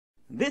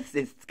This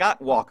is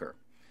Scott Walker.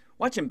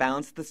 Watch him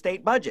balance the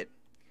state budget.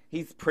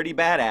 He's pretty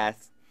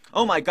badass.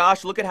 Oh my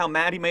gosh, look at how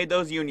mad he made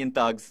those union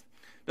thugs.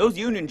 Those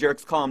union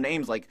jerks call him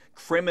names like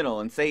criminal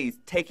and say he's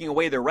taking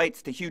away their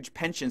rights to huge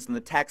pensions and the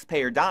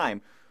taxpayer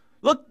dime.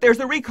 Look, there's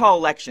a recall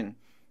election.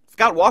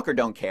 Scott Walker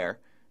don't care.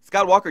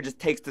 Scott Walker just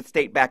takes the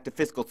state back to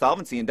fiscal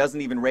solvency and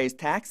doesn't even raise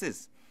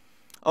taxes.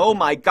 Oh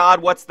my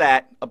God, what's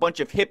that? A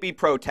bunch of hippie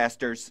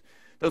protesters.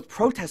 Those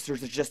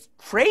protesters are just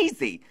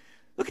crazy.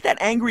 Look at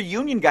that angry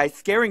union guy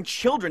scaring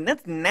children.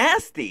 That's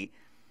nasty.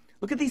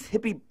 Look at these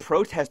hippie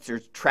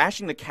protesters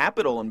trashing the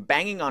Capitol and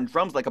banging on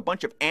drums like a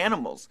bunch of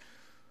animals.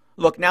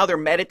 Look, now they're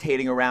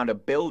meditating around a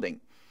building.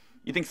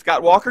 You think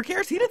Scott Walker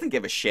cares? He doesn't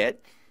give a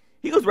shit.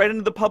 He goes right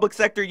into the public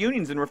sector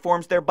unions and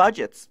reforms their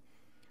budgets.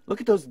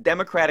 Look at those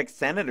Democratic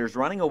senators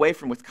running away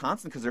from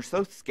Wisconsin because they're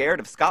so scared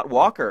of Scott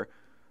Walker.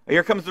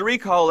 Here comes the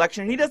recall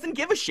election, and he doesn't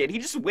give a shit. He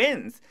just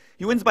wins.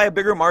 He wins by a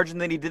bigger margin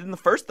than he did in the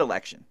first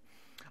election.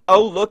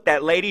 Oh, look,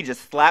 that lady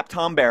just slapped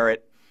Tom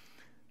Barrett.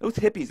 Those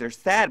hippies are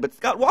sad, but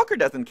Scott Walker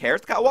doesn't care.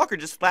 Scott Walker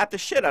just slapped the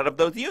shit out of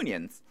those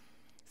unions.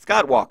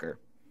 Scott Walker,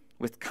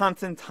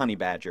 Wisconsin's honey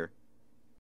badger.